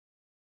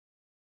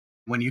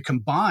When you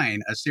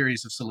combine a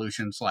series of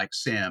solutions like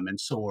SIM and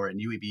SOAR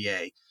and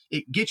UEBA,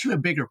 it gets you a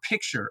bigger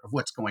picture of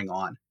what's going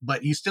on,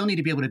 but you still need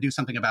to be able to do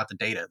something about the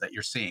data that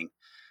you're seeing.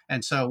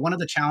 And so one of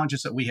the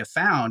challenges that we have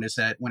found is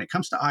that when it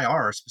comes to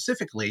IR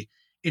specifically,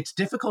 it's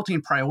difficulty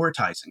in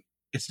prioritizing.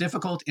 It's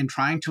difficult in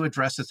trying to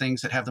address the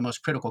things that have the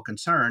most critical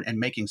concern and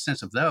making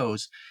sense of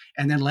those,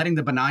 and then letting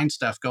the benign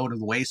stuff go to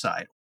the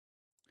wayside.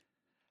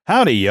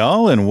 Howdy,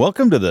 y'all, and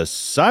welcome to the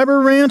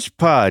Cyber Ranch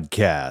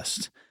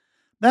Podcast.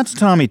 That's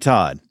Tommy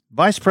Todd,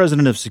 Vice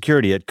President of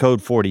Security at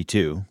Code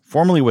 42,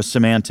 formerly with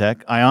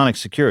Symantec, Ionic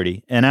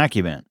Security, and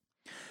Accuvant.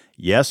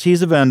 Yes,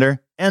 he's a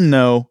vendor, and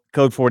no,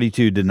 Code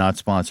 42 did not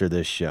sponsor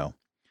this show.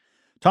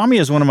 Tommy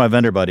is one of my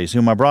vendor buddies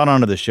whom I brought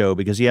onto the show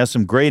because he has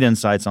some great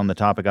insights on the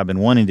topic I've been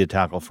wanting to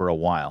tackle for a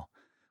while,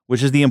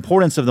 which is the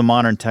importance of the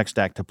modern tech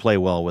stack to play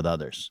well with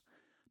others.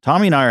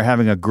 Tommy and I are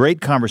having a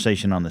great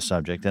conversation on the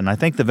subject, and I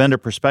think the vendor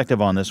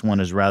perspective on this one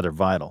is rather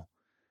vital.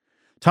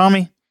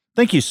 Tommy,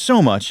 thank you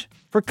so much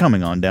for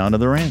coming on down to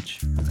the ranch.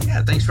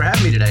 Yeah, thanks for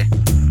having me today.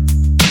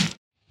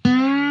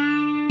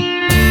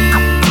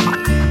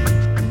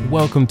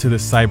 Welcome to the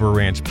Cyber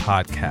Ranch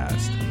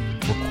Podcast,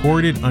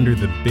 recorded under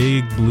the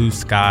big blue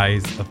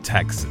skies of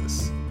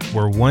Texas,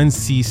 where one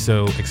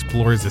CISO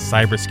explores the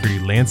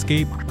cybersecurity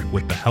landscape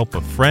with the help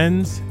of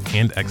friends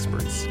and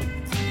experts.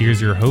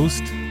 Here's your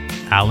host,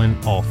 Alan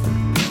Alford.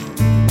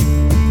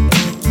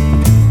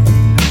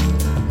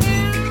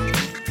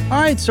 All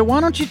right, so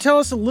why don't you tell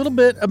us a little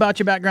bit about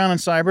your background in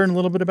cyber and a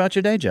little bit about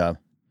your day job?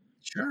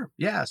 Sure.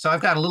 Yeah. So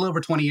I've got a little over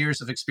 20 years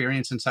of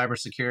experience in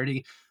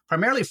cybersecurity,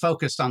 primarily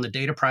focused on the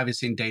data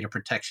privacy and data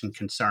protection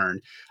concern,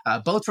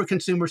 both for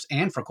consumers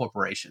and for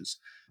corporations.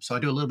 So I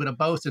do a little bit of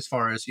both as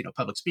far as,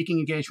 public speaking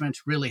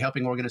engagements, really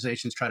helping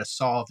organizations try to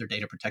solve their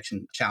data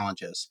protection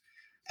challenges.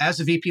 As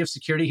the VP of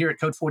Security here at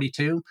Code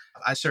 42,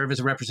 I serve as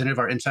a representative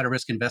of our Insider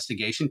Risk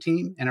Investigation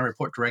team, and I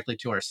report directly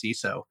to our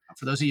CISO.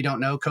 For those of you who don't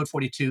know, Code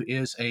 42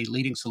 is a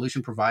leading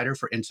solution provider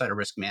for insider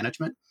risk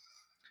management.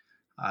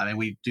 And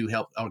we do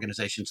help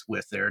organizations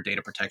with their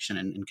data protection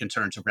and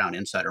concerns around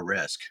insider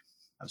risk.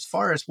 As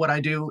far as what I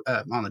do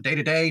on the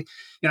day-to-day,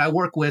 I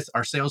work with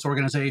our sales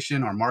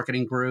organization, our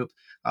marketing group.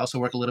 I also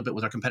work a little bit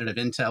with our competitive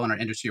intel and our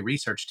industry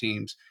research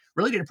teams,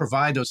 really to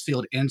provide those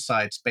field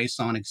insights based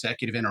on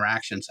executive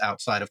interactions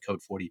outside of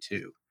Code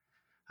 42.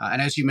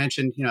 And as you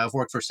mentioned, I've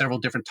worked for several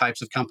different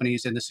types of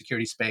companies in the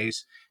security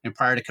space. And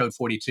prior to Code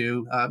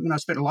 42, I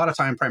spent a lot of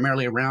time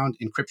primarily around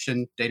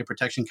encryption, data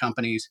protection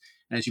companies,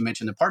 and as you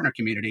mentioned, the partner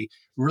community,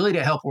 really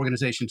to help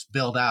organizations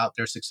build out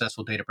their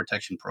successful data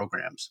protection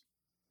programs.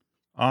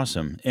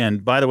 Awesome.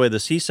 And by the way, the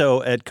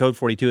CISO at Code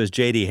 42 is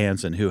JD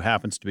Hansen, who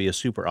happens to be a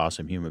super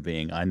awesome human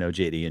being. I know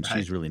JD, and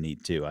she's really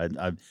neat too.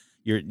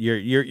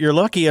 You're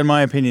lucky, in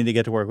my opinion, to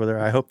get to work with her.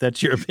 I hope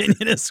that's your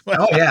opinion as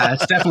well. Oh yeah,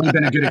 it's definitely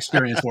been a good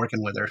experience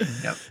working with her.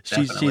 Yep,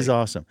 she's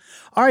awesome.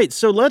 All right,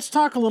 so let's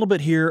talk a little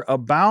bit here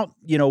about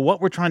what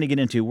we're trying to get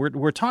into.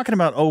 We're talking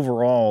about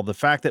overall the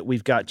fact that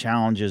we've got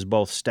challenges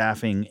both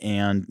staffing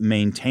and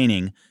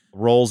maintaining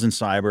roles in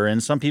cyber,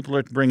 and some people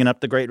are bringing up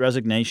the Great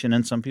Resignation,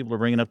 and some people are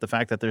bringing up the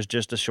fact that there's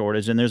just a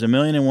shortage, and there's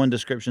 1,000,001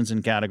 descriptions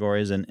and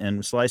categories,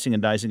 and slicing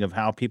and dicing of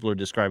how people are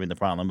describing the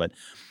problem. But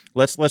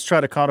let's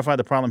try to codify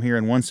the problem here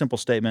in one simple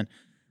statement: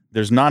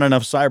 there's not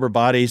enough cyber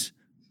bodies,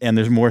 and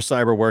there's more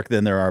cyber work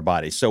than there are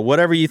bodies. So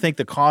whatever you think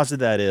the cause of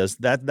that is,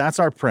 that's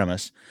our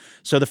premise.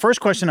 So the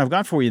first question I've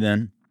got for you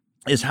then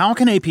is, how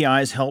can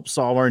APIs help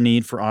solve our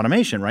need for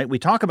automation, right? We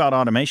talk about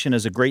automation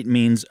as a great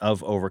means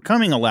of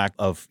overcoming a lack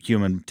of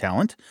human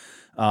talent.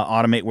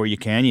 Automate where you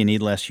can. You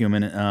need less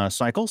human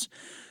cycles.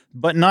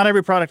 But not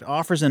every product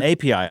offers an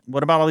API.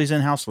 What about all these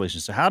in-house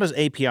solutions? So how does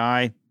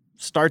API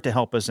start to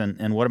help us?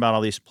 And what about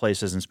all these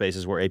places and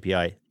spaces where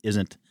API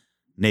isn't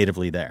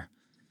natively there?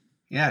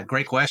 Yeah,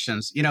 great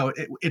questions.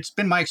 It's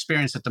been my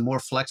experience that the more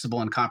flexible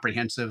and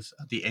comprehensive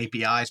the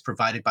APIs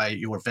provided by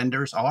your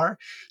vendors are,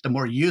 the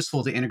more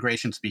useful the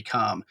integrations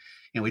become.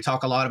 We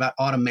talk a lot about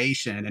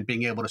automation and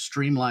being able to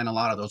streamline a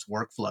lot of those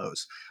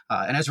workflows.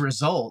 And as a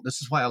result,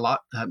 this is why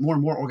more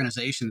and more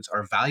organizations are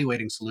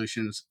evaluating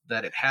solutions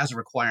that it has a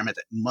requirement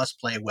that must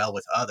play well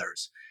with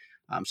others.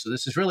 So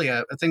this is really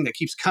a thing that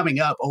keeps coming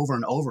up over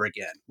and over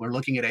again. We're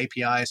looking at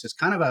APIs as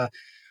kind of a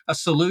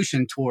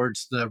solution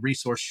towards the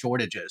resource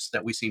shortages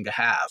that we seem to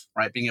have,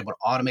 right? Being able to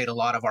automate a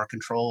lot of our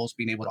controls,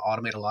 being able to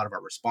automate a lot of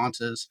our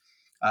responses,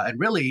 and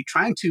really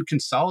trying to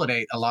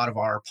consolidate a lot of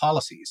our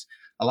policies.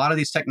 A lot of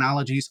these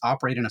technologies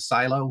operate in a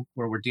silo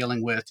where we're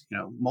dealing with,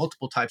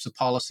 multiple types of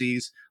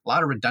policies, a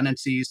lot of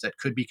redundancies that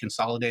could be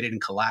consolidated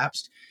and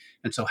collapsed.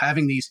 And so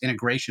having these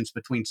integrations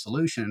between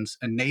solutions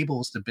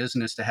enables the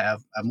business to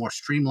have a more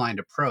streamlined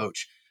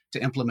approach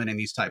to implementing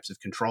these types of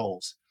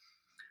controls.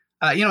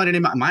 And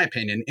in my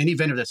opinion, any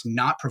vendor that's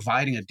not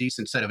providing a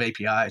decent set of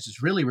APIs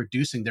is really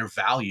reducing their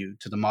value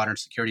to the modern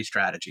security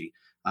strategy.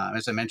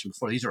 As I mentioned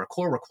before, these are a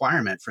core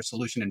requirement for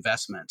solution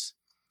investments.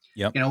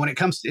 Yep. When it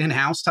comes to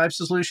in-house types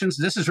of solutions,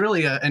 this is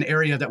really an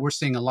area that we're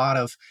seeing a lot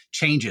of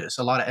changes,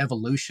 a lot of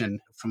evolution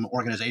from an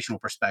organizational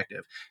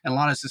perspective. And a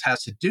lot of this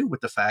has to do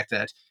with the fact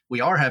that we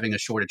are having a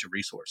shortage of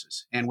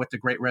resources. And with the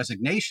Great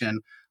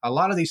Resignation, a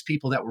lot of these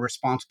people that were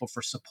responsible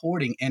for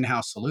supporting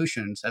in-house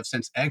solutions have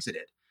since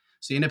exited.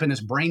 So you end up in this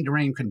brain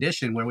drain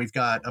condition where we've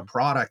got a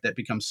product that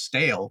becomes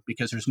stale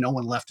because there's no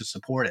one left to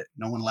support it,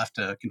 no one left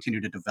to continue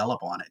to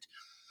develop on it.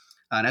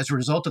 And as a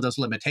result of those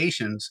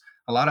limitations,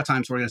 a lot of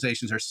times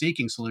organizations are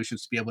seeking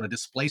solutions to be able to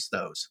displace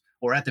those,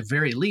 or at the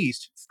very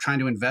least, trying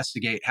to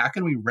investigate how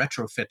can we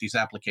retrofit these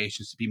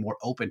applications to be more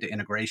open to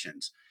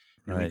integrations.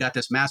 And we've Right. got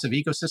this massive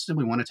ecosystem.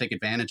 We want to take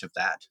advantage of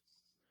that.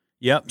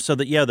 Yep. So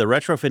the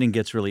retrofitting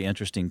gets really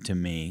interesting to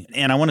me,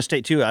 and I want to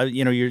state too.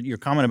 Your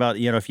comment about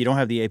if you don't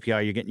have the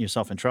API, you're getting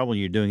yourself in trouble.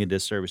 You're doing a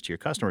disservice to your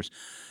customers.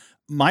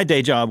 My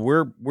day job,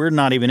 we're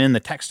not even in the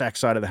tech stack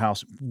side of the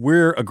house.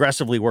 We're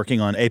aggressively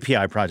working on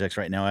API projects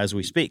right now as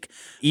we speak.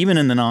 Even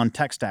in the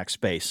non-tech stack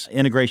space,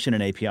 integration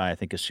and API I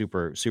think is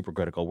super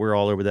critical. We're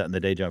all over that in the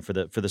day job for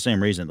the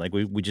same reason. Like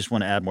we just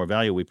want to add more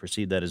value. We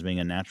perceive that as being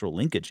a natural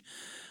linkage.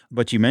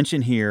 But you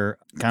mentioned here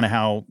kind of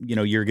how,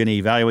 you're going to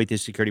evaluate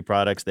these security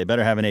products. They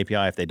better have an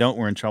API. If they don't,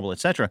 we're in trouble, et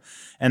cetera.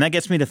 And that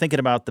gets me to thinking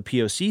about the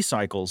POC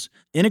cycles.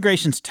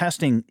 Integrations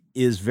testing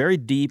is very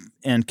deep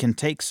and can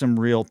take some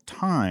real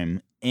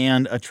time.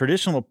 And a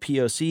traditional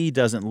POC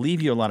doesn't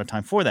leave you a lot of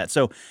time for that.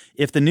 So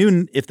if the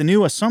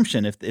new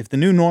assumption, if the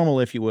new normal,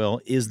 if you will,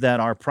 is that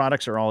our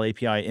products are all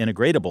API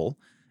integratable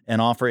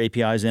and offer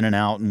APIs in and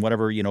out and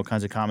whatever,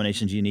 kinds of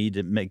combinations you need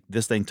to make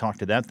this thing talk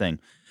to that thing,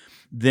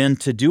 then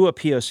to do a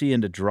POC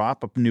and to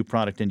drop a new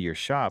product into your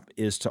shop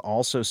is to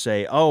also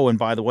say, oh, and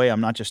by the way,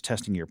 I'm not just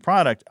testing your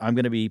product. I'm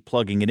going to be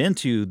plugging it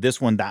into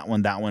this one, that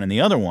one, and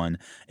the other one.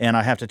 And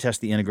I have to test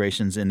the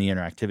integrations and the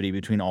interactivity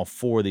between all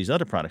four of these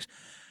other products.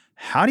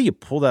 How do you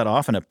pull that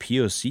off in a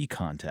POC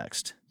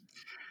context?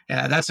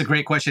 Yeah, that's a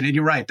great question. And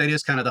you're right. That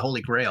is kind of the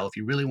holy grail. If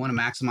you really want to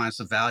maximize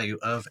the value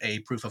of a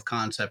proof of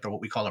concept, or what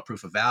we call a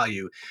proof of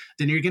value,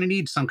 then you're going to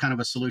need some kind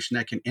of a solution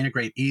that can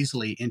integrate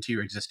easily into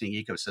your existing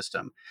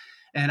ecosystem.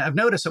 And I've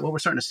noticed that what we're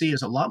starting to see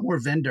is a lot more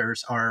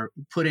vendors are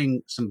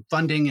putting some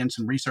funding and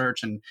some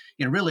research and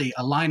really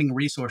aligning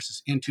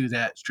resources into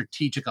that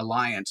strategic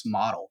alliance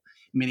model,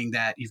 meaning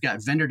that you've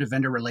got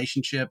vendor-to-vendor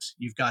relationships,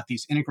 you've got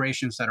these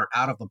integrations that are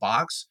out of the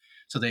box.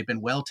 So they've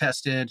been well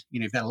tested.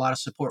 You've got a lot of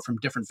support from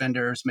different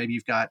vendors. Maybe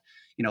you've got,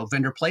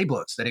 vendor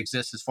playbooks that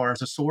exist as far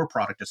as a SOAR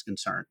product is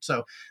concerned.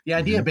 So the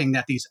idea being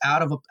that these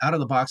out of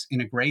the box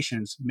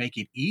integrations make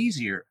it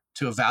easier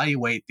to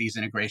evaluate these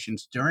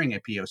integrations during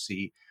a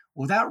POC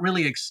without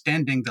really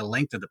extending the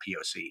length of the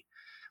POC,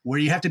 where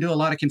you have to do a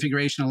lot of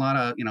configuration, a lot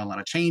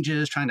of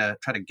changes, trying to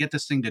get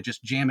this thing to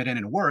just jam it in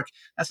and work.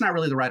 That's not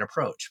really the right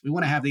approach. We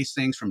want to have these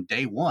things from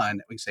day one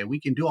that we say we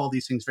can do all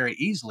these things very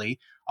easily.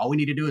 All we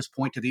need to do is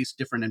point to these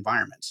different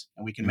environments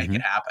and we can make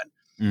it happen.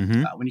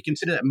 When you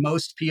consider that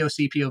most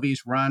POVs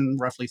run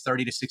roughly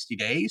 30 to 60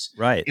 days,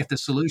 right? If the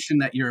solution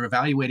that you're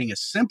evaluating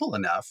is simple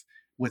enough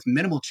with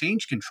minimal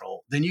change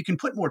control, then you can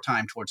put more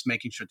time towards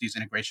making sure these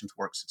integrations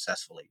work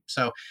successfully.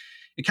 So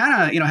it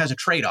kind of, has a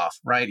trade-off,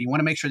 right? You want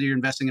to make sure that you're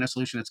investing in a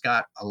solution that's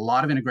got a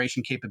lot of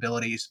integration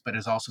capabilities, but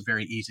is also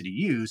very easy to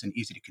use and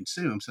easy to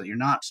consume, so that you're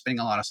not spending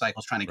a lot of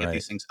cycles trying to get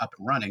these things up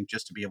and running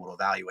just to be able to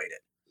evaluate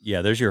it.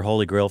 Yeah, there's your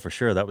holy grail for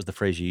sure. That was the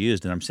phrase you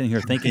used. And I'm sitting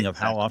here thinking of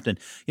how often,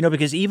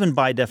 because even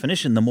by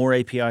definition, the more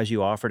APIs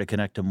you offer to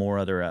connect to more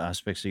other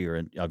aspects of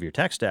your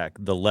tech stack,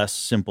 the less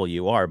simple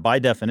you are. By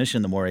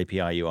definition, the more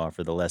API you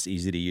offer, the less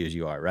easy to use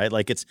you are, right?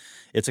 Like it's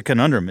a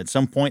conundrum. At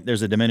some point,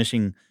 there's a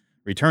diminishing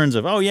returns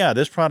of, oh yeah,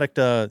 this product,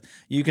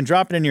 you can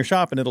drop it in your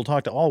shop and it'll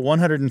talk to all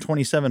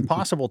 127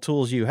 possible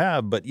tools you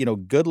have, but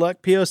good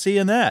luck POC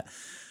in that.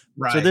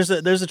 Right.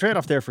 So there's a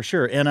trade-off there for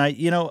sure. And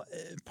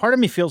part of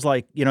me feels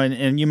like,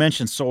 and you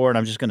mentioned SOAR, and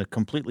I'm just going to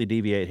completely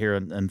deviate here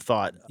and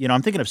thought,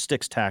 I'm thinking of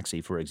Styx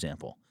Taxi, for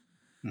example,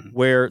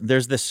 where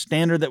there's this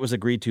standard that was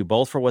agreed to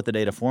both for what the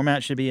data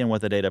format should be and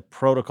what the data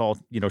protocol,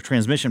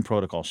 transmission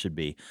protocol should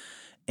be.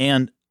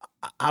 And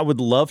I would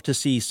love to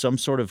see some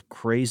sort of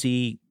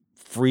crazy,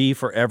 free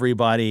for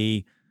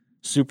everybody,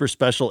 super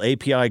special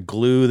API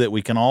glue that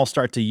we can all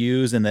start to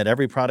use and that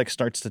every product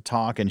starts to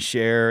talk and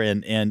share.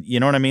 And you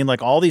know what I mean?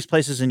 Like all these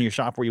places in your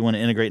shop where you want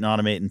to integrate and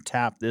automate and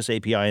tap this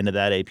API into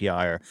that API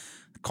or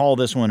call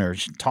this one or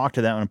talk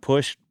to that one,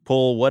 push,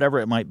 pull, whatever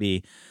it might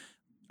be.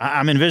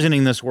 I'm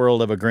envisioning this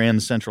world of a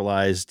grand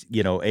centralized,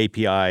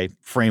 API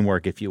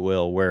framework, if you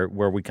will, where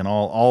we can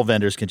all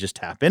vendors can just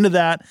tap into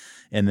that.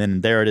 And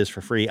then there it is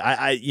for free.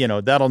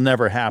 That'll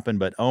never happen,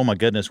 but oh my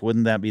goodness,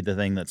 wouldn't that be the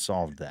thing that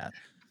solved that?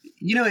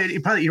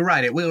 You're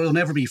right. It'll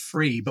never be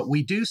free, but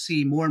we do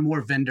see more and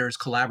more vendors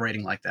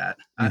collaborating like that.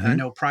 I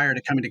know prior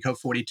to coming to Code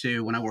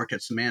 42, when I worked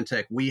at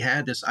Symantec, we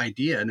had this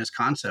idea and this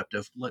concept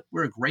of, look,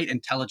 we're a great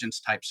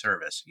intelligence type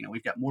service.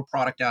 We've got more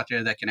product out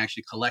there that can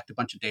actually collect a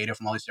bunch of data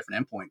from all these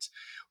different endpoints.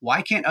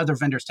 Why can't other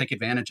vendors take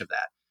advantage of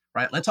that?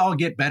 Right? Let's all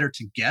get better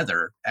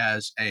together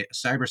as a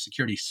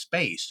cybersecurity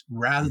space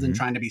rather than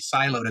trying to be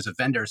siloed as a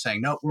vendor saying,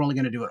 no, we're only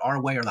going to do it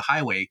our way or the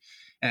highway.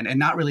 and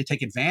not really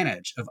take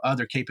advantage of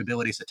other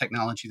capabilities of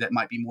technology that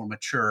might be more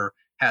mature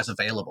has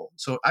available.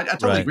 So I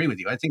totally Right. agree with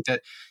you. I think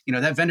that,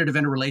 that vendor to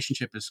vendor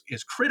relationship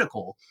is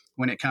critical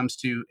when it comes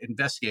to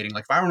investigating.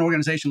 Like if I were an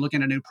organization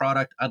looking at a new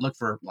product, I'd look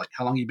for like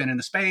how long you've been in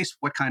the space,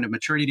 what kind of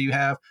maturity do you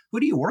have, who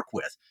do you work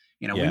with?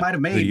 We Yeah. might have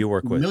Who do made you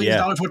work with? millions of Yeah.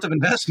 dollars worth of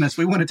investments.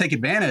 We want to take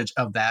advantage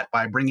of that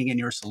by bringing in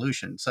your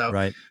solution. So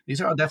Right.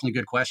 these are all definitely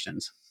good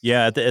questions.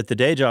 Yeah. At the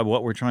day job,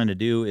 what we're trying to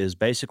do is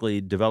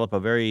basically develop a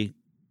very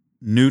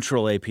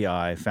neutral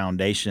API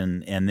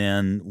foundation, and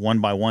then one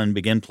by one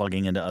begin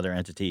plugging into other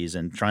entities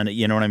and trying to,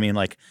 you know what I mean?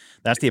 Like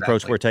that's the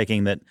approach Exactly. we're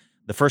taking. That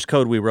the first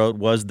code we wrote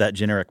was that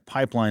generic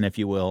pipeline, if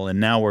you will, and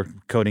now we're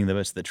coding the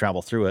bits that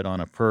travel through it on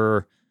a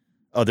per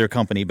other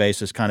company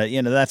basis. Kind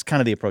of, that's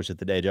kind of the approach at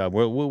the day job.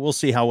 We'll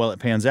see how well it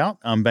pans out.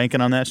 I'm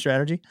banking on that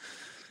strategy.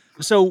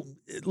 So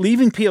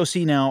leaving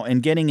POC now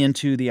and getting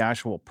into the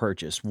actual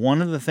purchase,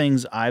 one of the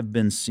things I've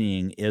been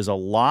seeing is a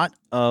lot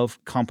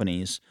of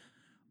companies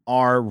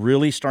are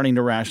really starting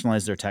to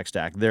rationalize their tech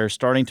stack. They're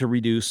starting to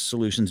reduce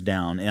solutions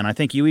down. And I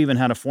think you even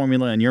had a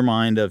formula in your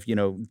mind of,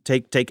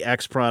 take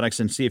X products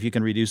and see if you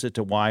can reduce it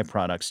to Y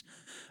products.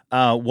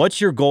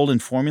 What's your golden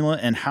formula,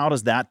 and how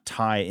does that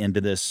tie into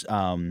this,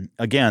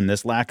 again,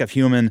 this lack of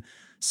human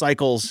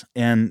cycles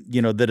and,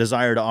 the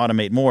desire to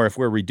automate more? If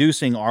we're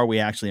reducing, are we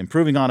actually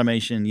improving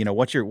automation?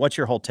 What's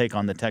your whole take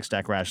on the tech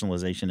stack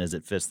rationalization as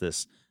it fits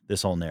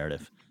this whole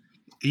narrative?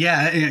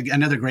 Yeah,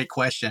 another great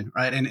question,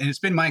 right? And it's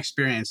been my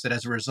experience that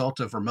as a result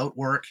of remote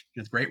work,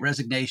 the great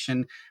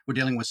resignation, we're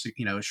dealing with,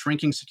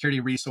 shrinking security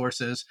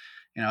resources.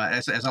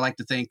 As I like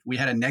to think, we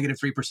had a negative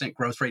 3%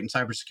 growth rate in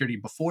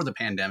cybersecurity before the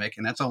pandemic,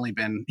 and that's only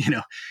been,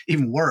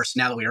 even worse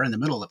now that we are in the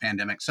middle of the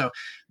pandemic. So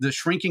the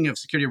shrinking of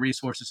security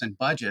resources and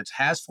budgets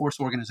has forced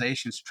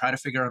organizations to try to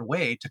figure out a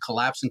way to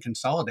collapse and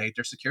consolidate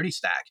their security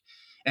stack.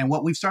 And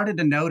what we've started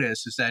to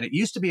notice is that it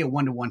used to be a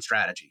one-to-one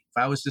strategy.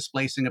 If I was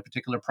displacing a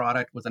particular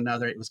product with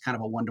another, it was kind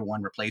of a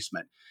one-to-one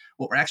replacement.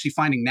 What we're actually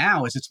finding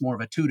now is it's more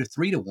of a 2 to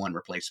 3 to 1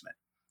 replacement.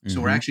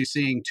 So we're actually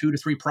seeing 2 to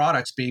 3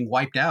 products being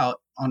wiped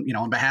out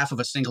on behalf of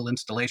a single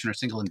installation or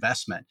single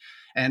investment.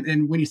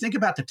 And when you think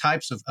about the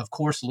types of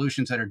core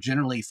solutions that are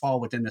generally fall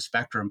within the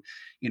spectrum,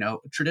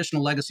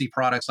 traditional legacy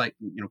products like,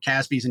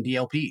 CASBs and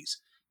DLPs,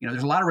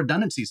 there's a lot of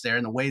redundancies there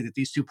in the way that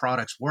these two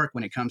products work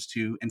when it comes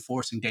to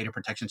enforcing data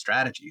protection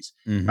strategies.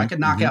 If I could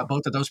knock out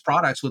both of those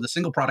products with a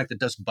single product that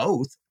does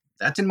both,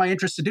 that's in my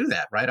interest to do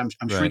that, right? I'm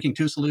Right. shrinking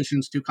 2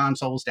 solutions, 2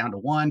 consoles down to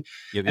 1.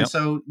 Yep. And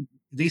so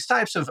these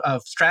types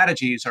of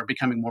strategies are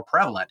becoming more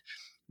prevalent.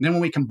 And then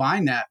when we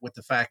combine that with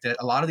the fact that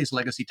a lot of these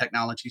legacy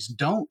technologies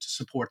don't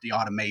support the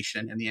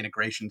automation and the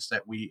integrations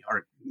that we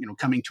are,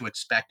 coming to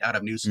expect out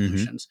of new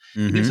solutions,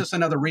 it gives us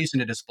another reason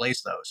to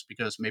displace those,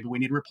 because maybe we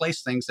need to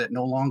replace things that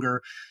no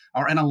longer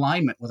are in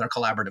alignment with our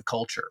collaborative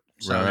culture.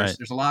 So Right.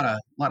 there's a lot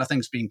of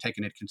things being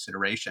taken into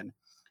consideration.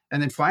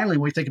 And then finally,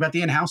 when we think about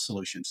the in-house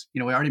solutions,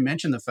 we already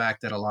mentioned the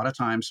fact that a lot of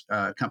times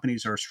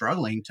companies are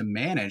struggling to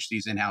manage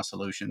these in-house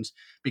solutions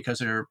because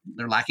they're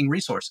lacking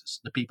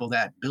resources. The people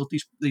that built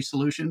these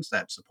solutions,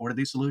 that supported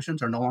these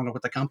solutions, are no longer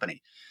with the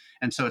company.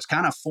 And so it's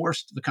kind of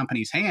forced the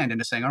company's hand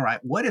into saying, all right,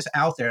 what is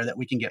out there that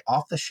we can get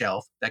off the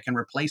shelf that can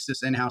replace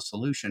this in-house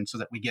solution so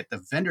that we get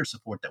the vendor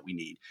support that we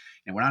need?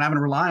 And we're not having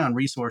to rely on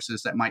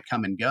resources that might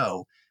come and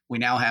go. We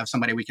now have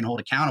somebody we can hold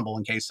accountable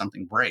in case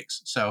something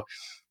breaks. So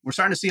we're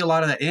starting to see a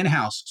lot of that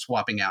in-house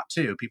swapping out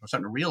too. People are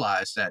starting to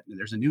realize that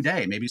there's a new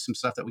day. Maybe some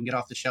stuff that we can get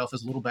off the shelf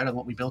is a little better than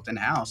what we built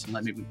in-house, and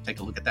let me take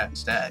a look at that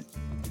instead.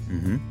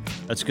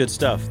 That's good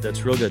stuff.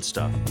 That's real good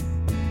stuff.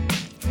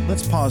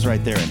 Let's pause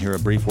right there and hear a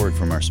brief word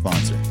from our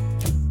sponsor.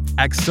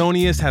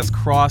 Axonius has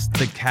crossed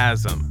the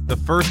chasm, the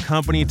first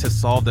company to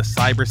solve the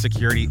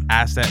cybersecurity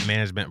asset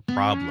management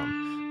problem.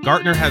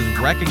 Gartner has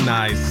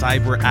recognized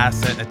cyber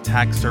asset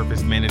attack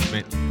surface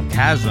management,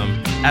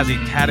 CASM, as a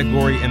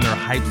category in their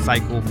Hype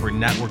Cycle for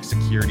Network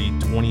Security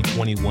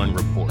 2021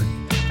 report.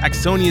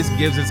 Axonius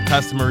gives its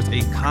customers a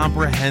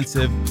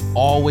comprehensive,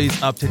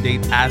 always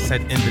up-to-date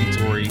asset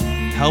inventory,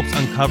 helps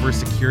uncover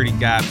security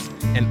gaps,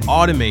 and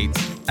automates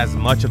as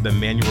much of the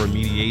manual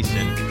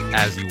remediation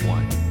as you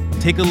want.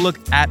 Take a look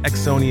at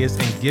Axonius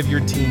and give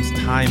your teams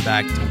time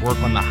back to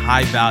work on the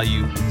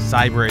high-value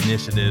cyber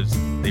initiatives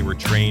they were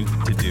trained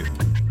to do.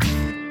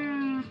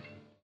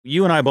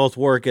 You and I both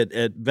work at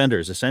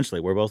vendors, essentially.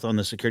 We're both on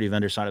the security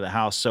vendor side of the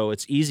house. So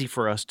it's easy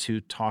for us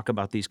to talk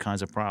about these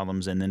kinds of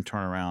problems and then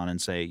turn around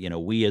and say,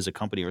 we as a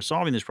company are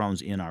solving these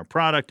problems in our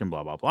product and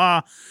blah, blah,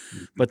 blah.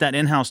 But that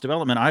in-house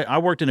development, I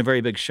worked in a very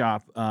big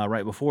shop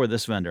right before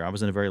this vendor. I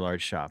was in a very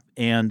large shop.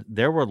 And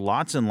there were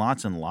lots and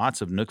lots and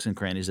lots of nooks and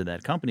crannies of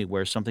that company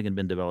where something had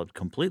been developed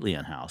completely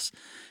in-house.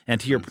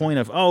 And to your point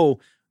of,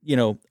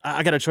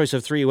 I got a choice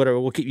of 3, whatever.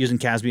 We'll keep using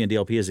CASB and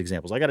DLP as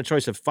examples. I got a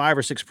choice of 5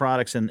 or 6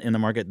 products in the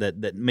market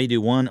that may do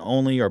one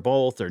only or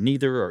both or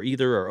neither or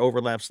either or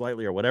overlap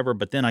slightly or whatever.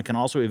 But then I can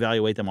also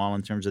evaluate them all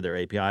in terms of their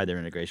API, their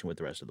integration with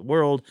the rest of the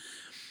world.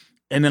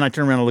 And then I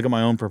turn around and look at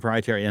my own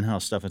proprietary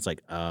in-house stuff. And it's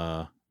like,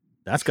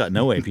 That's got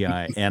no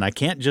API. And I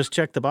can't just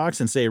check the box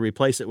and say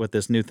replace it with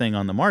this new thing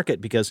on the market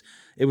because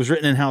it was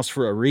written in-house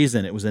for a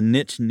reason. It was a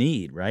niche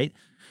need, right?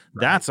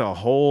 That's a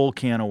whole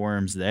can of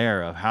worms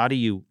there of how do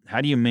you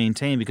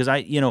maintain, because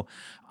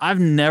I've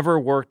never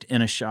worked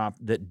in a shop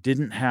that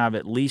didn't have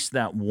at least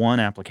that one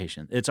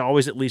application. It's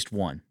always at least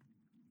one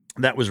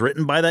that was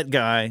written by that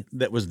guy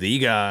that was the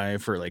guy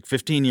for like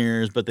 15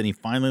 years, but then he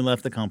finally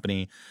left the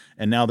company,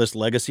 and now this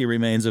legacy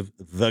remains of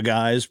the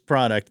guy's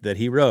product that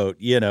he wrote,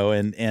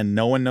 and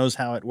no one knows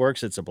how it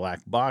works. It's a black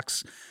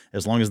box.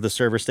 As long as the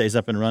server stays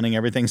up and running,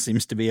 everything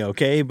seems to be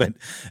okay, but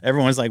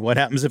everyone's like, what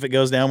happens if it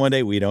goes down one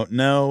day? We don't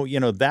know.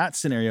 That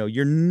scenario,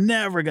 you're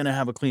never going to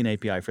have a clean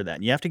API for that.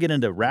 And you have to get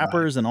into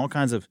wrappers and all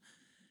kinds of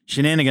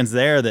shenanigans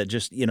there that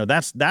just,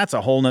 that's a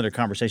whole nother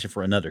conversation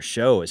for another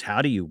show, is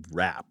how do you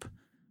wrap?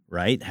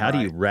 Right? How do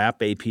you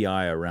wrap API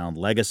around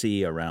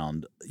legacy,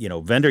 around,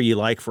 vendor you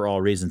like for all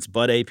reasons,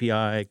 but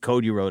API,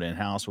 code you wrote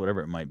in-house,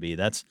 whatever it might be?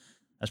 That's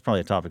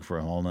probably a topic for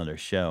a whole nother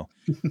show.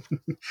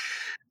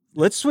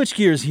 Let's switch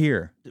gears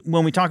here.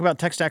 When we talk about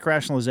tech stack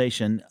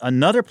rationalization,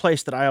 another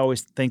place that I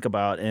always think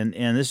about, and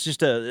this is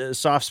just a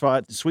soft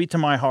spot, sweet to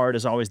my heart,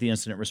 is always the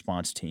incident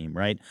response team,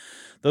 right?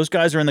 Those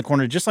guys are in the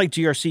corner, just like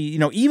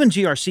GRC. Even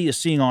GRC is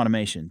seeing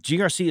automation.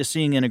 GRC is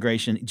seeing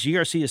integration.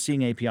 GRC is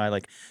seeing API.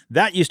 Like,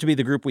 that used to be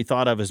the group we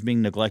thought of as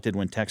being neglected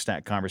when tech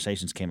stack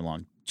conversations came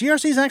along.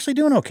 GRC is actually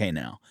doing okay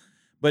now.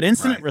 But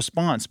incident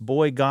response,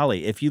 boy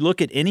golly, if you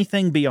look at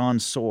anything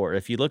beyond SOAR,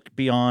 if you look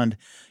beyond,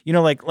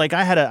 like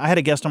I had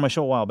a guest on my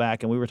show a while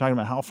back, and we were talking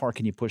about how far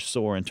can you push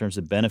SOAR in terms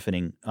of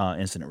benefiting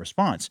incident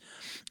response.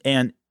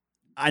 And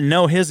I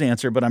know his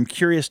answer, but I'm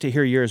curious to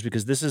hear yours,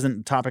 because this isn't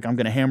a topic I'm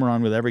going to hammer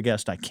on with every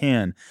guest I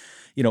can.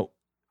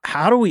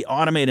 How do we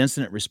automate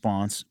incident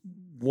response?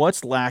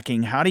 What's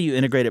lacking? How do you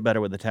integrate it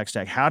better with the tech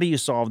stack? How do you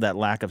solve that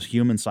lack of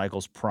human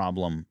cycles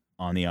problem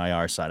on the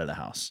IR side of the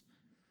house?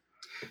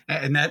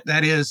 And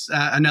that is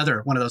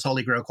another one of those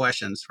holy grail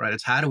questions, right?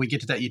 It's how do we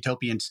get to that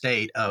utopian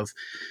state of,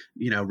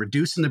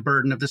 reducing the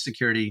burden of the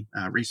security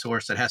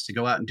resource that has to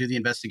go out and do the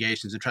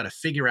investigations and try to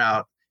figure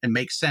out and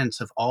make sense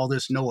of all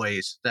this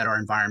noise that our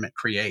environment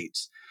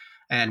creates.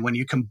 And when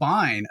you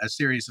combine a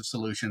series of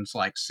solutions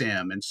like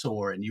SIM and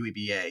SOAR and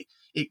UEBA,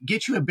 it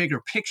gets you a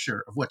bigger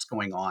picture of what's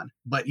going on,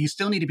 but you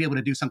still need to be able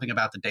to do something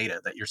about the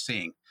data that you're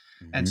seeing.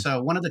 Mm-hmm. And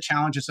so one of the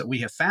challenges that we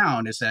have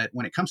found is that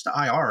when it comes to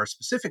IR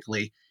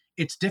specifically,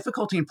 it's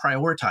difficulty in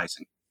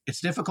prioritizing. It's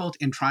difficult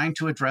in trying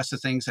to address the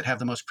things that have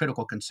the most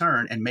critical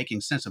concern and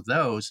making sense of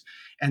those,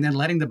 and then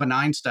letting the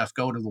benign stuff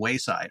go to the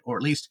wayside, or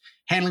at least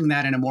handling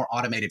that in a more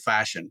automated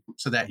fashion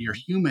so that your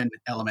human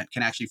element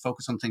can actually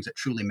focus on things that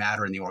truly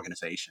matter in the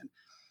organization.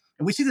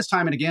 And we see this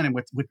time and again, and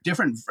with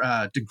different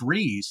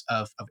degrees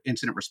of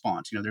incident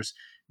response. There's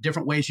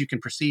different ways you can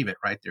perceive it,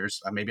 right? There's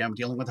maybe I'm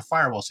dealing with a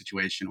firewall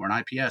situation or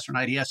an IPS or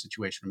an IDS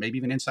situation, or maybe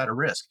even insider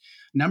risk.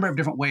 A number of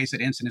different ways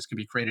that incidents can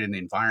be created in the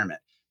environment.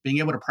 Being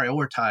able to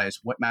prioritize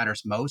what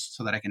matters most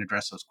so that I can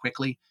address those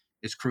quickly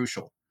is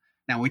crucial.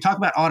 Now, when we talk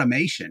about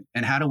automation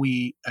and how do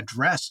we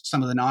address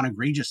some of the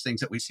non-egregious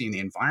things that we see in the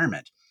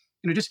environment,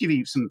 just give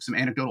you some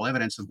anecdotal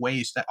evidence of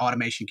ways that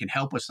automation can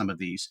help with some of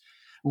these.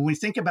 When we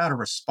think about a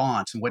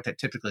response and what that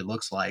typically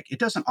looks like, it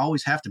doesn't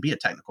always have to be a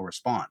technical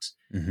response.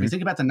 Mm-hmm. When we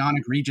think about the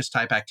non-egregious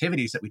type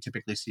activities that we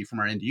typically see from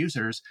our end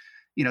users,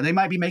 they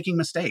might be making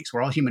mistakes.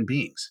 We're all human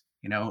beings.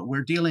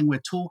 We're dealing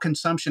with tool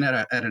consumption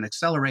at an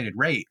accelerated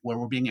rate where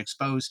we're being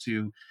exposed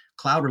to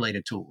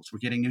cloud-related tools. We're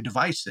getting new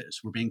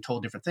devices. We're being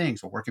told different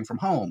things. We're working from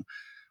home.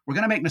 We're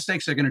going to make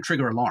mistakes that are going to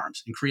trigger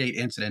alarms and create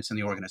incidents in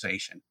the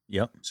organization.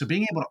 Yep. So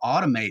being able to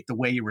automate the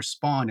way you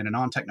respond in a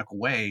non-technical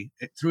way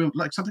through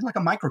something like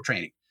a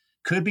micro-training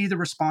could be the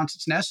response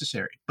that's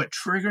necessary. But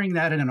triggering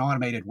that in an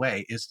automated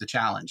way is the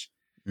challenge.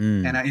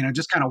 And I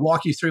just kind of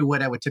walk you through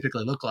what that would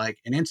typically look like.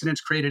 An incident's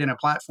created in a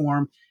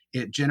platform.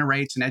 It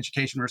generates an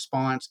education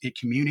response. It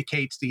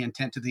communicates the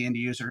intent to the end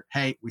user.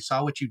 Hey, we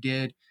saw what you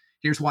did.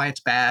 Here's why it's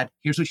bad.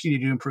 Here's what you need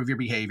to do to improve your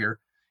behavior.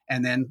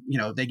 And then,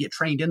 they get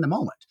trained in the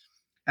moment.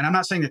 And I'm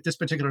not saying that this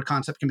particular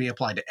concept can be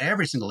applied to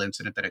every single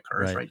incident that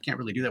occurs, right? You can't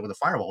really do that with a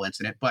firewall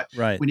incident. But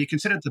when you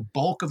consider the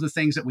bulk of the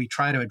things that we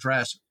try to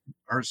address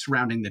are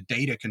surrounding the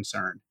data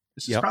concern,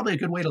 this is probably a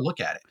good way to look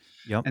at it.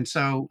 And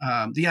so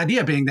the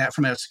idea being that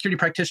from a security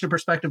practitioner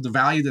perspective, the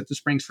value that this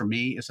brings for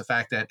me is the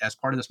fact that as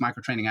part of this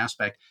micro-training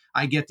aspect,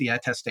 I get the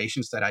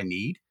attestations that I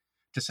need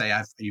to say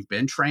you've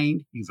been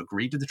trained, you've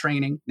agreed to the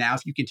training. Now,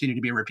 if you continue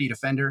to be a repeat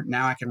offender,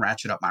 now I can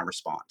ratchet up my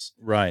response.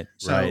 Right.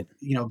 But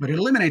it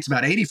eliminates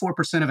about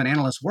 84% of an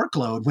analyst's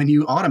workload when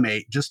you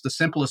automate just the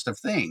simplest of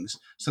things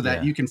so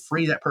that you can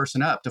free that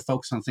person up to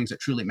focus on things that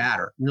truly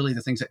matter, really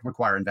the things that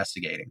require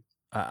investigating.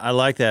 I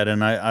like that.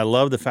 And I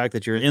love the fact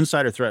that your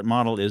insider threat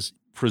model is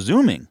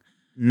presuming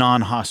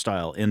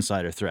non-hostile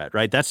insider threat,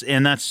 right? That's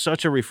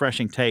such a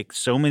refreshing take.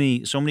 So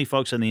many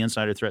folks in the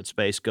insider threat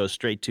space go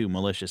straight to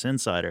malicious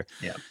insider.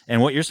 Yeah.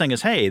 And what you're saying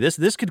is, hey,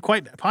 this could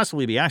quite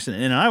possibly be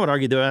accident. And I would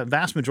argue the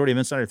vast majority of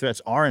insider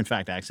threats are in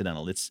fact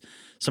accidental. It's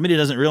somebody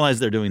doesn't realize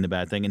they're doing the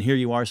bad thing, and here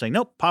you are saying,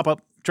 nope, pop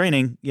up,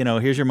 training,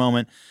 here's your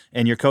moment,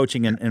 and you're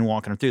coaching and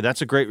walking them through.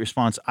 That's a great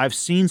response. I've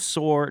seen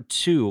SOAR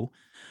 2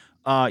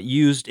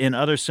 used in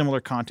other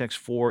similar contexts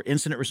for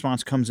incident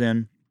response comes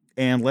in,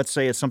 and let's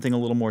say it's something a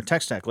little more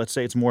tech stack. Let's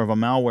say it's more of a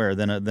malware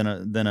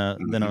than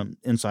a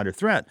insider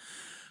threat.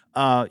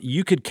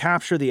 You could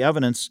capture the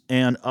evidence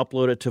and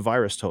upload it to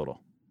VirusTotal.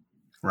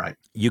 Right.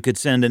 You could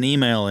send an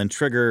email and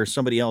trigger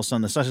somebody else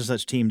on the such and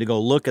such team to go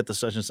look at the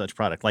such and such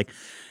product. Like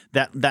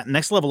that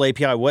next level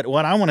API.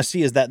 What I want to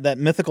see is that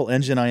mythical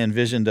engine I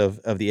envisioned of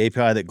the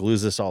API that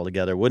glues this all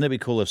together. Wouldn't it be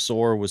cool if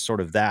SOAR was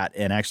sort of that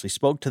and actually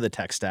spoke to the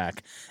tech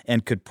stack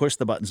and could push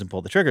the buttons and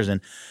pull the triggers?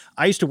 And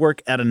I used to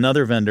work at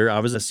another vendor. I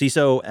was a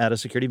CISO at a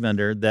security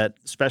vendor that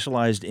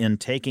specialized in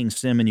taking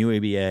SIEM and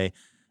UABA,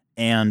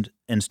 and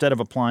instead of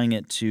applying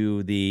it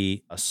to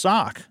the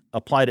SOC,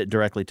 applied it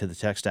directly to the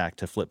tech stack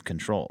to flip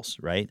controls,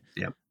 right?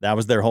 Yep. That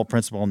was their whole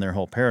principle and their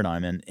whole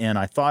paradigm. And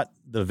I thought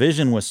the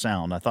vision was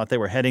sound. I thought they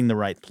were heading the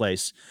right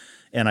place.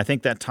 And I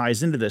think that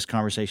ties into this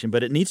conversation,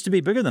 but it needs to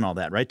be bigger than all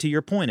that, right? To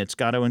your point, it's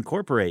got to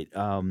incorporate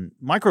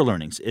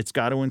microlearnings. It's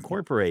got to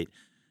incorporate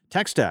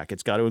tech stack.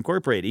 It's got to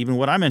incorporate even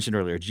what I mentioned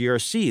earlier,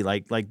 GRC.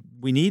 Like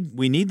we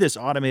need this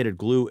automated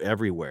glue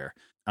everywhere.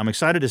 I'm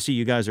excited to see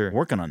you guys are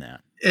working on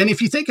that. And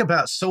if you think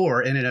about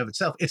SOAR in and of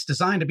itself, it's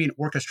designed to be an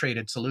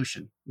orchestrated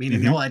solution,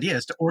 meaning the whole idea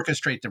is to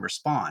orchestrate the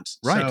response.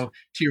 Right. So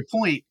to your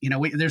point,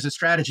 there's a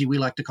strategy we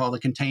like to call the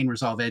contain,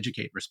 resolve,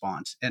 educate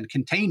response. And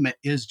containment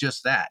is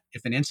just that.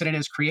 If an incident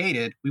is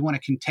created, we want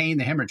to contain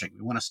the hemorrhaging.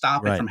 We want to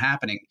stop it from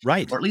happening, or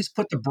at least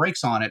put the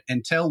brakes on it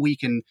until we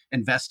can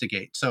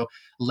investigate. So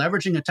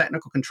leveraging a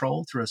technical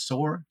control through a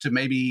SOAR to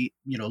maybe,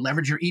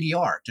 leverage your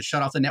EDR to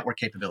shut off the network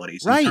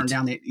capabilities and turn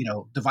down the,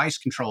 device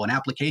control and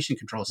application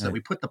control so that we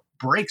put the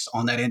brakes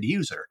on that end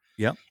user.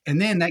 Yep. And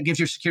then that gives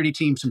your security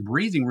team some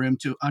breathing room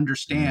to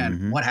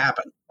understand what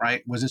happened,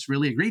 right? Was this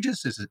really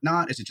egregious? Is it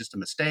not? Is it just a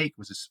mistake?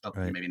 Was this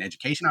maybe an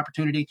education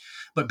opportunity?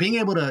 But being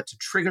able to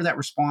trigger that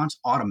response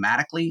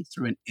automatically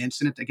through an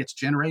incident that gets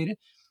generated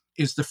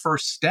is the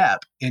first step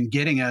in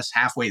getting us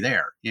halfway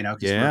there,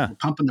 because we're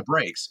pumping the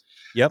brakes.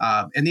 Yep.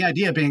 And the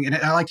idea being, and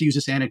I like to use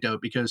this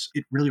anecdote because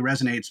it really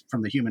resonates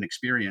from the human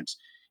experience.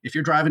 If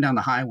you're driving down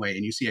the highway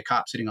and you see a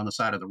cop sitting on the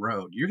side of the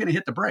road, you're going to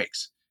hit the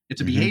brakes. It's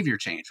a behavior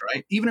change,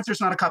 right? Even if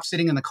there's not a cop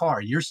sitting in the car,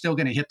 you're still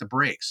going to hit the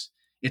brakes.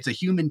 It's a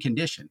human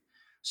condition.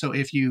 So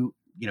if you,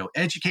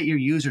 educate your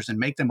users and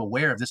make them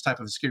aware of this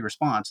type of security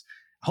response,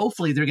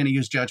 hopefully they're going to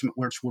use judgment,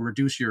 which will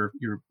reduce your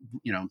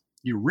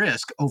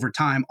risk over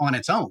time on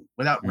its own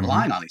without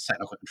relying on these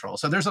technical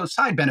controls. So there's a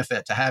side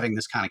benefit to having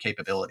this kind of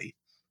capability.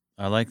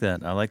 I like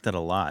that. I like that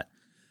a lot.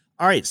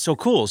 All right, so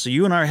cool. So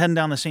you and I are heading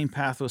down the same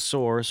path with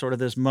SOAR, sort of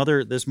this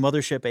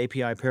mothership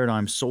API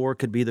paradigm. SOAR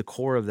could be the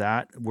core of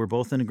that. We're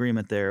both in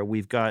agreement there.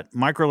 We've got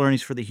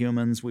microlearnings for the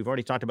humans. We've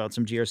already talked about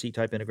some GRC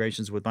type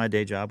integrations with my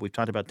day job. We've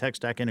talked about tech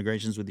stack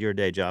integrations with your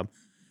day job.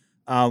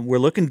 We're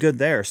looking good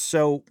there.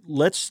 So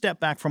let's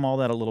step back from all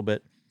that a little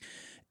bit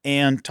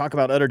and talk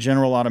about other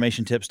general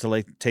automation tips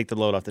to take the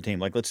load off the team.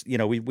 Like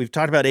we've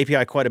talked about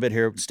API quite a bit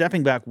here.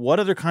 Stepping back, what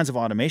other kinds of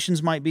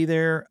automations might be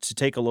there to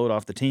take a load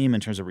off the team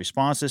in terms of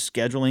responses,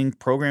 scheduling,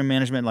 program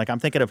management? Like I'm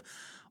thinking of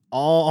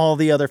all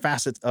the other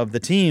facets of the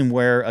team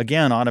where,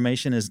 again,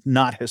 automation has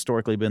not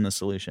historically been the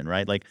solution,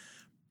 right? Like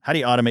how do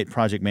you automate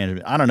project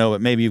management? I don't know,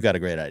 but maybe you've got a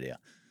great idea.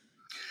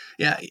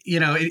 Yeah,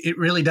 it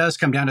really does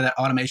come down to that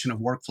automation of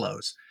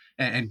workflows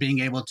and being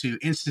able to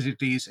institute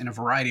these in a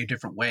variety of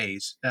different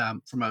ways.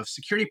 From a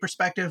security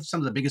perspective, some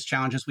of the biggest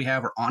challenges we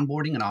have are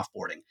onboarding and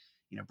offboarding.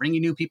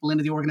 Bringing new people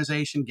into the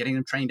organization, getting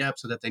them trained up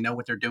so that they know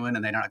what they're doing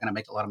and they're not going to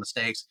make a lot of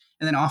mistakes.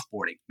 And then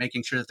offboarding,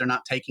 making sure that they're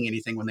not taking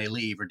anything when they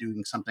leave or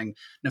doing something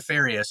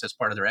nefarious as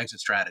part of their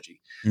exit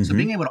strategy. So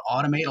being able to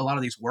automate a lot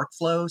of these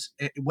workflows,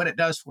 what it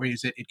does for you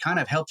is it kind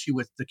of helps you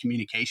with the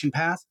communication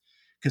path.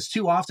 Because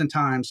too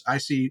oftentimes I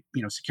see,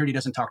 security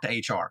doesn't talk to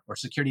HR, or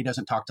security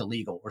doesn't talk to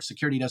legal, or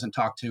security doesn't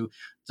talk to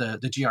the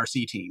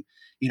GRC team.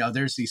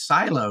 There's these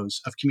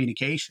silos of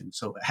communication.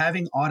 So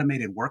having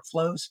automated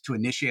workflows to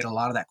initiate a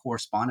lot of that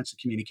correspondence and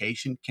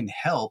communication can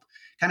help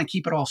kind of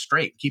keep it all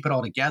straight, keep it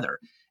all together,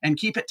 and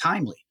keep it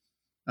timely.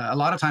 A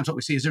lot of times what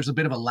we see is there's a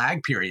bit of a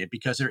lag period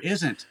because there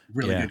isn't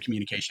really good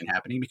communication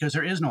happening because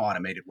there is no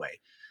automated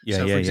way.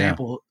 For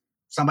example,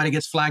 somebody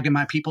gets flagged in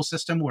my people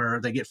system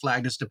where they get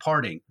flagged as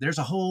departing. There's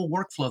a whole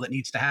workflow that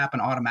needs to happen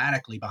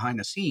automatically behind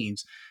the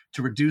scenes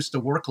to reduce the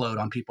workload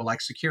on people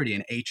like security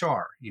and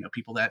HR,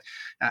 people that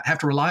have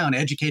to rely on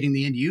educating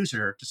the end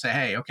user to say,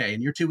 hey, okay,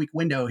 in your 2-week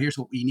window, here's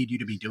what we need you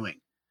to be doing.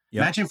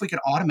 Yep. Imagine if we could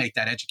automate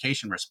that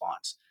education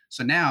response.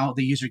 So now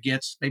the user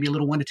gets maybe a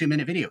little 1 to 2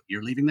 minute video.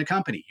 You're leaving the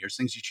company. Here's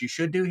things that you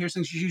should do. Here's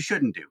things that you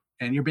shouldn't do.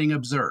 And you're being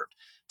observed.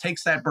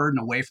 Takes that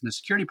burden away from the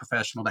security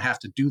professional to have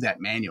to do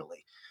that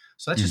manually.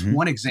 So that's just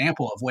one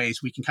example of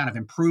ways we can kind of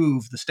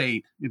improve the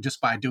state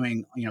just by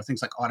doing,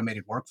 things like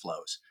automated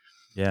workflows.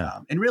 Yeah.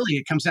 And really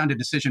it comes down to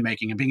decision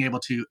making and being able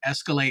to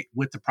escalate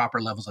with the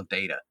proper levels of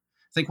data.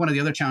 I think one of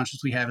the other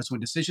challenges we have is when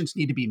decisions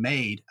need to be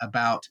made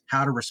about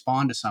how to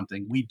respond to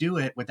something, we do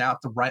it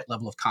without the right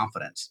level of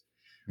confidence.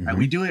 Right?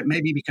 We do it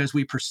maybe because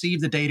we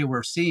perceive the data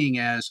we're seeing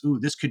as, ooh,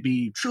 this could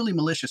be truly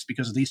malicious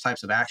because of these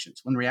types of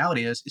actions. When the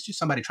reality is, it's just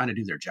somebody trying to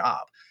do their job.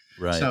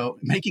 Right. So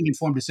making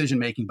informed decision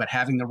making, but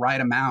having the right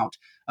amount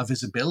of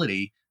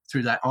visibility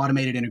through that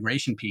automated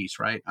integration piece,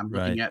 right? I'm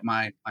looking at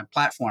my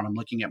platform, I'm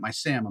looking at my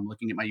SIM, I'm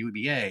looking at my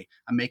UBA,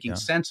 I'm making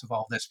sense of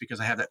all this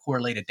because I have that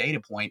correlated data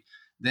point.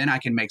 Then I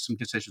can make some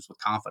decisions with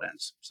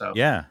confidence. So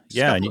yeah,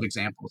 just a couple of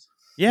examples.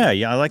 Yeah,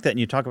 I like that. And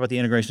you talk about the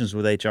integrations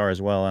with HR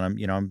as well.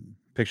 And I'm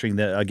picturing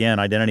that again,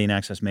 identity and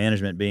access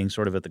management being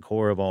sort of at the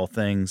core of all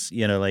things.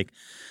 Like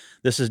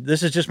this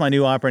is just my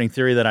new operating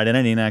theory that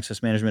identity and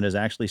access management is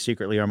actually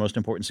secretly our most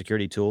important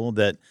security tool.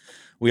 That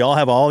we all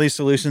have all these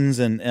solutions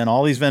and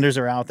all these vendors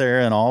are out there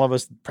and all of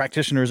us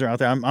practitioners are out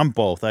there. I'm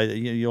both.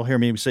 You'll hear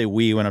me say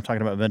we when I'm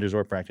talking about vendors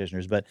or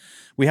practitioners, but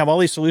we have all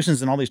these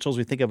solutions and all these tools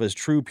we think of as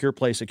true pure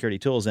play security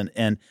tools.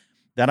 And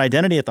that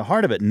identity at the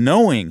heart of it,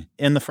 knowing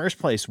in the first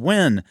place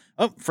when,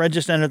 Fred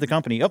just entered the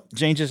company,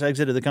 Jane just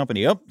exited the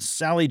company,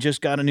 Sally just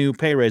got a new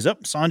pay raise,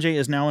 Sanjay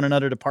is now in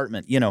another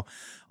department,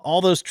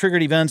 all those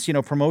triggered events,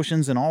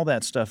 promotions and all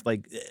that stuff,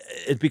 like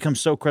it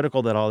becomes so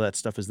critical that all that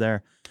stuff is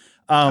there.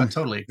 I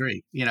totally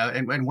agree.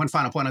 And one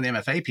final point on the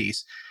MFA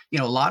piece,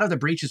 a lot of the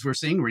breaches we're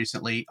seeing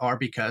recently are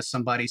because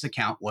somebody's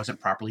account wasn't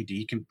properly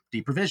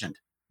deprovisioned.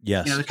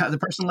 Yes. The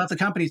person left the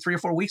company 3 or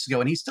 4 weeks ago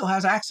and he still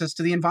has access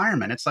to the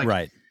environment. It's like,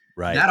 right.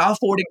 That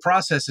offboarding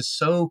process is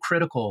so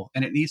critical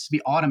and it needs to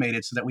be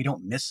automated so that we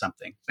don't miss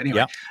something. But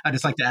anyway, I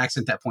just like to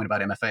accent that point about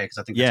MFA because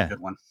I think that's a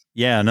good one.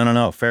 Yeah,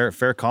 no.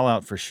 Fair call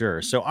out for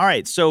sure. So, all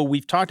right. So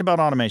we've talked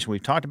about automation.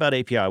 We've talked about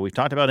API. We've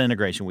talked about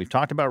integration. We've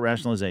talked about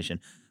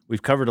rationalization.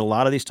 We've covered a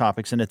lot of these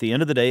topics. And at the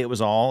end of the day, it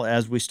was all,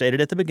 as we stated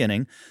at the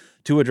beginning,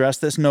 to address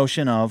this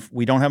notion of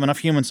we don't have enough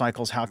human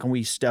cycles. How can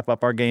we step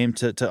up our game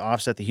to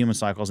offset the human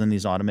cycles in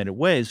these automated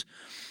ways?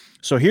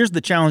 So here's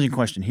the challenging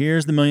question.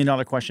 Here's the $1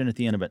 million question at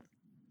the end of it.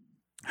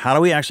 How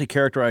do we actually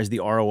characterize the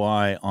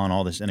ROI on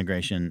all this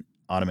integration,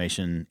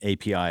 automation,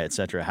 API, et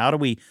cetera? How do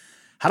we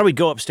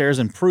go upstairs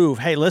and prove,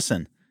 hey,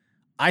 listen,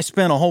 I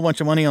spent a whole bunch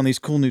of money on these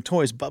cool new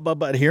toys,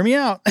 but hear me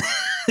out.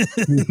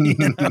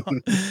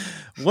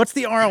 What's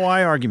the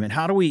ROI argument?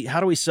 How do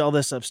we sell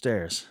this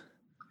upstairs?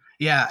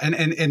 Yeah, and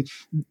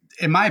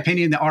in my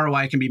opinion, the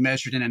ROI can be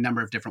measured in a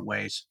number of different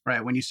ways,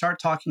 right? When you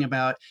start talking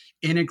about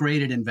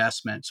integrated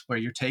investments where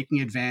you're taking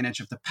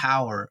advantage of the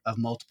power of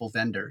multiple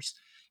vendors,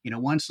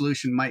 one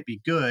solution might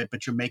be good,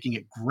 but you're making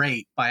it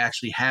great by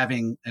actually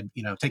having,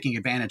 taking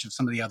advantage of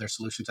some of the other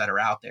solutions that are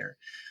out there.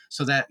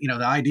 So that, the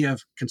idea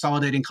of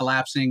consolidating,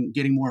 collapsing,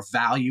 getting more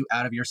value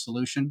out of your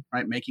solution,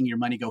 right? Making your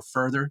money go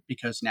further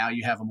because now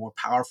you have a more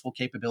powerful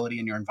capability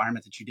in your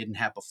environment that you didn't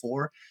have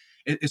before.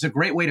 It's a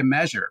great way to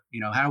measure,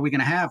 how are we going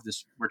to have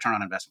this return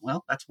on investment?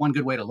 Well, that's one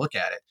good way to look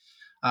at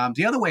it.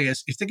 The other way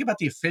is think about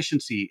the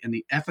efficiency and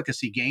the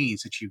efficacy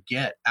gains that you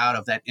get out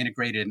of that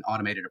integrated and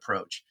automated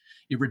approach.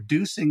 You're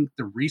reducing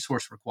the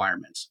resource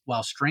requirements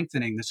while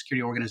strengthening the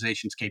security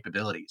organization's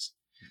capabilities.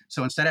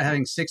 So instead of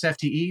having 6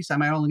 FTEs, I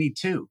might only need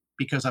 2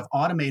 because I've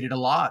automated a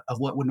lot of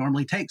what would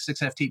normally take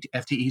 6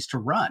 FTEs to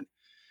run.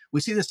 We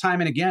see this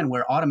time and again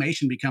where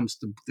automation becomes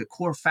the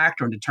core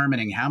factor in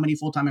determining how many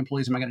full-time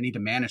employees am I going to need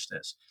to manage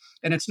this.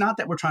 And it's not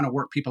that we're trying to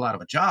work people out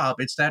of a job.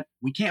 It's that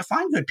we can't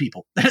find good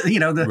people.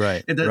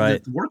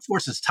 The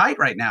workforce is tight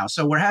right now.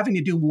 So we're having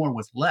to do more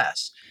with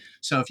less.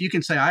 So if you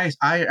can say, I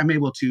am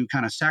able to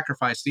kind of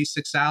sacrifice these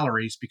 6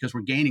 salaries because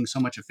we're gaining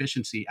so much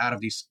efficiency out of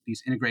these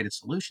integrated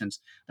solutions,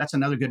 that's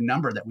another good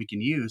number that we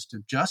can use to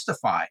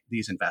justify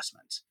these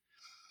investments.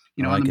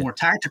 On the more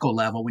tactical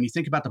level, when you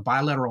think about the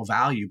bilateral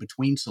value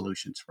between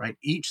solutions, right?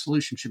 Each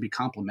solution should be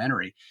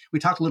complementary. We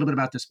talked a little bit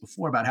about this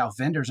before, about how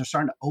vendors are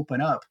starting to open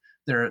up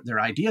their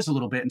ideas a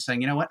little bit and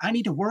saying, you know what, I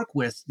need to work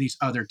with these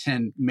other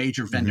 10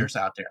 major vendors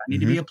out there. I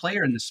need to be a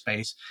player in this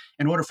space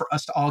in order for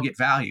us to all get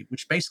value,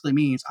 which basically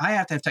means I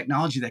have to have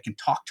technology that can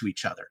talk to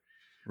each other.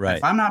 Right.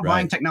 If I'm not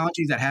buying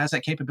technology that has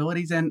that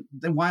capability, then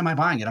why am I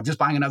buying it? I'm just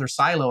buying another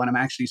silo and I'm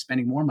actually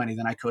spending more money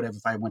than I could have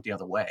if I went the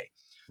other way.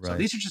 So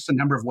these are just a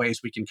number of ways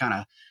we can kind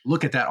of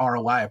look at that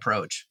ROI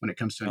approach when it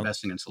comes to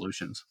investing in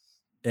solutions.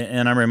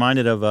 And I'm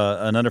reminded of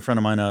another friend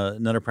of mine,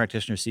 another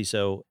practitioner,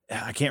 CISO.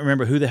 I can't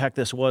remember who the heck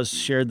this was,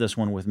 shared this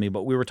one with me,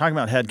 but we were talking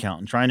about headcount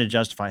and trying to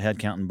justify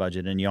headcount and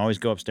budget. And you always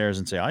go upstairs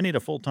and say, I need a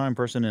full-time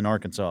person in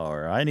Arkansas,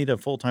 or I need a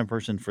full-time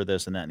person for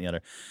this and that and the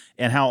other.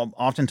 And how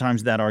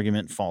oftentimes that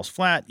argument falls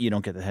flat. You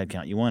don't get the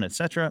headcount you want, et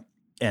cetera.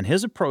 And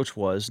his approach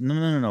was,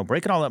 no,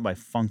 break it all up by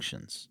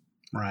functions.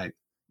 Right.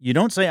 You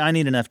don't say, I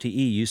need an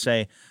FTE. You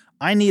say,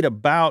 I need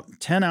about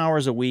 10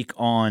 hours a week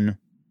on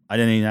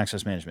identity and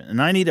access management. And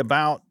I need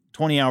about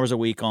 20 hours a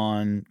week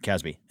on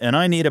CASB. And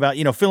I need about,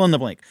 fill in the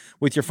blank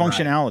with your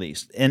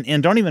functionalities. Right.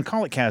 And don't even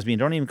call it CASB and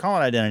don't even call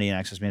it identity and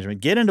access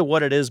management. Get into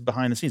what it is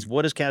behind the scenes.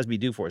 What does CASB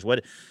do for us?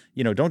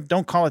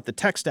 Don't call it the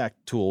tech stack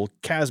tool,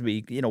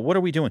 CASB. What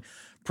are we doing?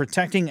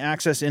 Protecting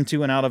access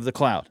into and out of the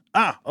cloud.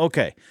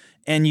 Okay.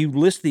 And you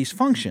list these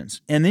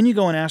functions, and then you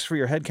go and ask for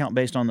your headcount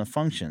based on the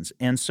functions.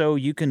 And so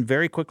you can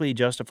very quickly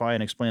justify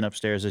and explain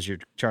upstairs as you're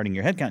charting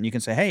your headcount. And you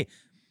can say, hey,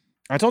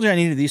 I told you I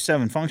needed these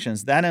 7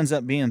 functions. That ends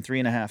up being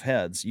 3.5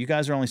 heads. You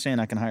guys are only saying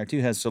I can hire 2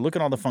 heads. So look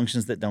at all the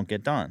functions that don't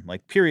get done.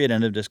 Like, period,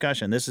 end of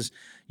discussion.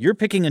 You're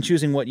picking and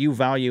choosing what you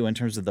value in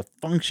terms of the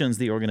functions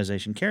the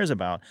organization cares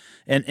about.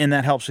 And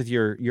that helps with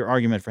your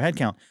argument for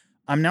headcount.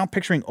 I'm now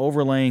picturing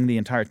overlaying the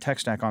entire tech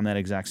stack on that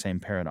exact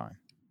same paradigm.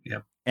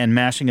 Yep. And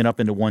mashing it up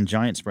into one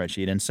giant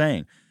spreadsheet and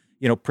saying,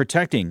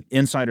 protecting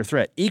insider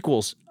threat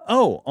equals,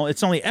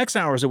 it's only X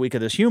hours a week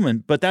of this human,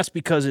 but that's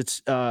because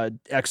it's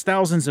X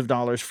thousands of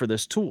dollars for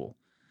this tool.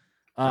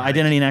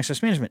 Identity and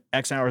access management,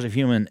 X hours of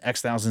human,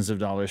 X thousands of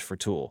dollars for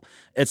tool,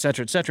 et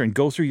cetera, and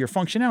go through your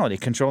functionality,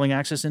 controlling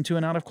access into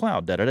and out of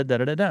cloud,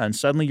 and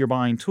suddenly you're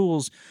buying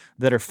tools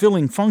that are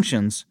filling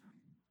functions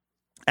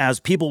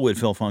as people would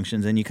fill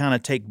functions, and you kind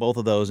of take both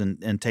of those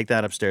and take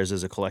that upstairs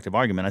as a collective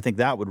argument. I think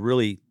that would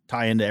really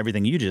tie into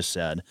everything you just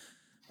said,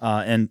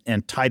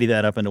 and tidy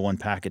that up into one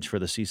package for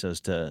the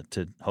CISOs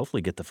to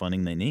hopefully get the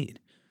funding they need.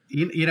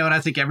 You know, and I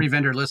think every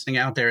vendor listening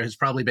out there has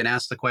probably been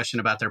asked the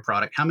question about their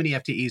product: how many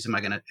FTEs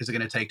is it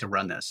going to take to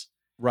run this?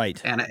 Right.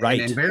 And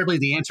invariably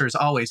the answer is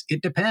always,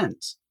 it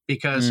depends,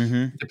 because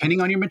depending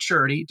on your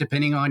maturity,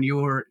 depending on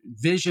your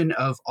vision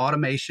of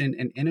automation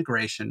and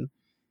integration,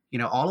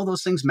 all of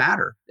those things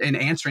matter in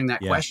answering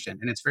that question.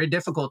 And it's very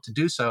difficult to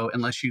do so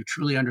unless you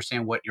truly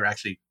understand what you're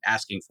actually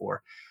asking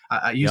for.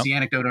 I used the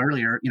anecdote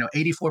earlier,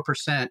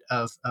 84%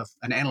 of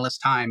an analyst's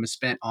time is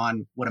spent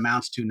on what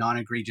amounts to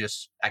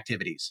non-egregious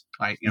activities,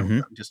 right?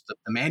 Just the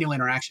manual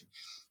interaction.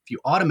 If you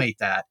automate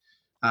that,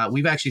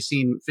 we've actually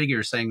seen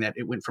figures saying that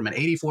it went from an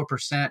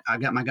 84%, I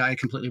got my guy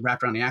completely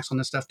wrapped around the axle on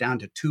this stuff, down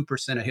to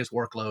 2% of his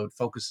workload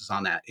focuses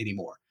on that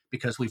anymore,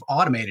 because we've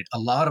automated a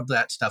lot of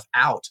that stuff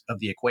out of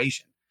the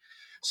equation.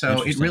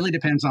 So it really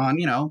depends on,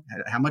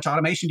 how much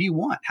automation do you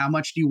want? How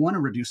much do you want to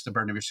reduce the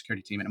burden of your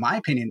security team? And in my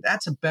opinion,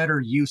 that's a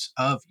better use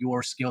of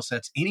your skill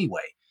sets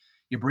anyway.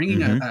 You're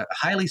bringing a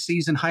highly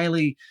seasoned,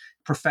 highly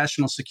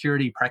professional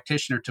security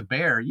practitioner to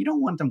bear. You don't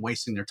want them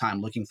wasting their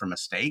time looking for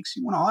mistakes.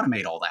 You want to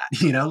automate all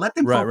that, let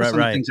them focus on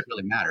the things that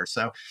really matter.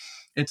 So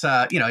it's,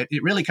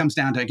 it really comes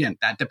down to, again,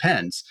 that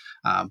depends.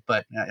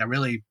 But I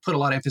really put a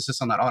lot of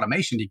emphasis on that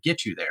automation to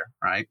get you there,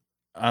 right?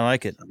 I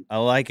like it.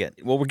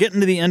 Well, we're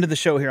getting to the end of the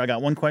show here. I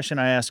got one question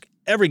I ask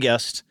every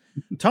guest.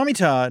 Tommy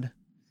Todd,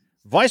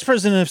 Vice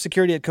President of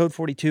Security at Code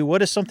 42.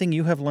 What is something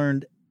you have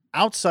learned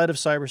outside of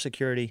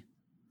cybersecurity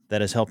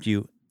that has helped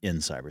you in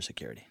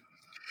cybersecurity?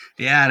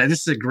 Yeah,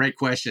 this is a great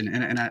question.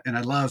 And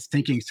I love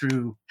thinking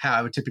through how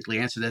I would typically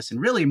answer this. And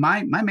really,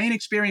 my main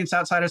experience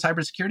outside of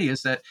cybersecurity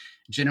is that,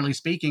 generally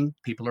speaking,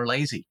 people are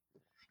lazy.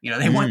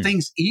 They want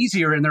things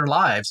easier in their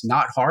lives,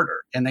 not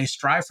harder. And they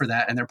strive for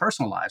that in their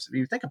personal lives. If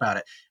you think about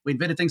it, we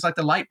invented things like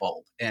the light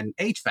bulb and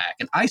HVAC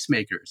and ice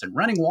makers and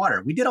running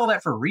water. We did all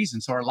that for a reason,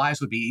 so our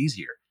lives would be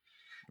easier.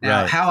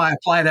 Now, how I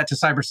apply that to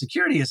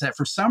cybersecurity is that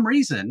for some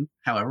reason,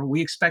 however, we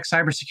expect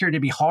cybersecurity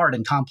to be hard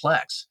and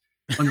complex.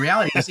 When the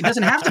reality is, it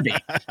doesn't have to be.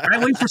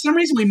 Right? For some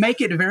reason, we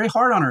make it very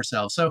hard on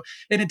ourselves.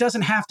 And it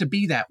doesn't have to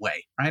be that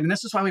way. Right? And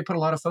this is why we put a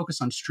lot of focus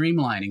on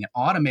streamlining and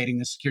automating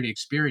the security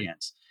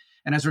experience.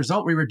 And as a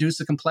result, we reduce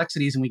the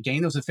complexities and we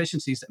gain those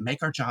efficiencies that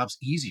make our jobs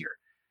easier.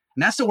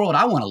 And that's the world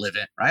I want to live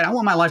in, right? I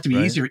want my life to be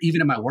easier,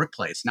 even in my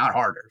workplace, not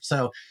harder.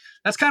 So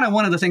that's kind of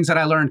one of the things that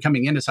I learned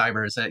coming into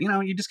cyber is that,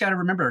 you just got to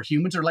remember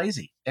humans are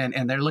lazy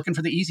and they're looking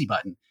for the easy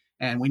button.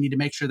 And we need to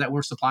make sure that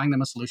we're supplying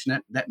them a solution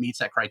that meets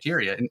that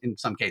criteria in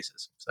some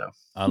cases. So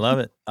I love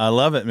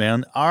it,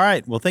 man. All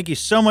right. Well, thank you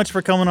so much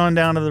for coming on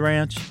down to the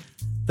ranch.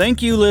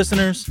 Thank you,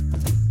 listeners.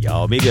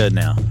 Y'all be good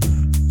now.